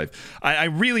dating life. I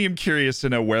really am curious to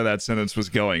know where that sentence was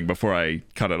going before I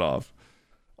cut it off.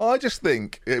 I just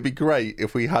think it'd be great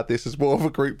if we had this as more of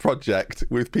a group project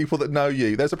with people that know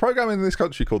you. There's a program in this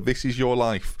country called This Is Your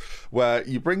Life, where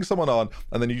you bring someone on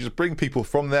and then you just bring people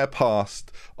from their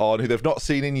past on who they've not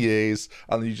seen in years,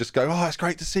 and you just go, "Oh, it's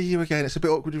great to see you again. It's a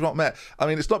bit awkward we've not met." I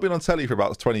mean, it's not been on telly for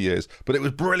about 20 years, but it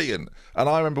was brilliant. And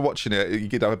I remember watching it.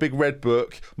 You'd have a big red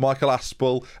book, Michael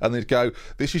Aspel, and they'd go,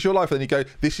 "This is your life." And then you go,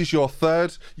 "This is your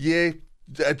third year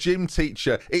a gym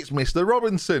teacher. It's Mr.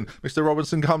 Robinson." Mr.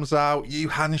 Robinson comes out, you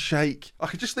handshake. I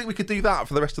just think we could do that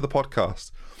for the rest of the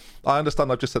podcast. I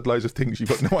understand I've just said loads of things you've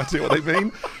got no idea what they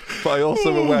mean, but I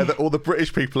also am aware that all the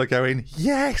British people are going,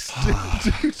 "Yes,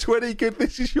 do 20 good,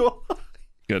 this is your life."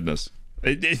 Goodness.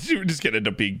 It's just going to end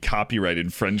up being copyright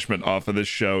infringement off of this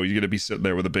show. You're going to be sitting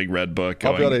there with a big red book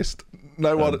going, I'll be honest,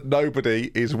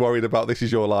 nobody is worried about This Is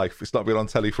Your Life. It's not been on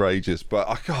telly for ages, but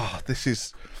I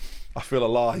feel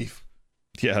alive.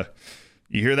 Yeah.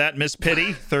 You hear that, Miss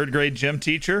Pitty, third grade gym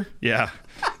teacher? Yeah.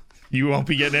 You won't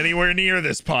be getting anywhere near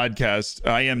this podcast.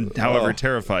 I am, however,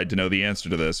 terrified to know the answer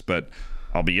to this, but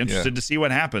I'll be interested to see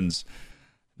what happens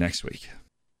next week.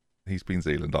 He's been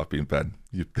Zealand, I've been Ben.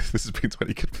 This has been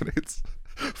 20 good minutes.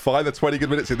 Find the 20 good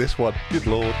minutes in this one. Good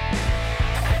Lord.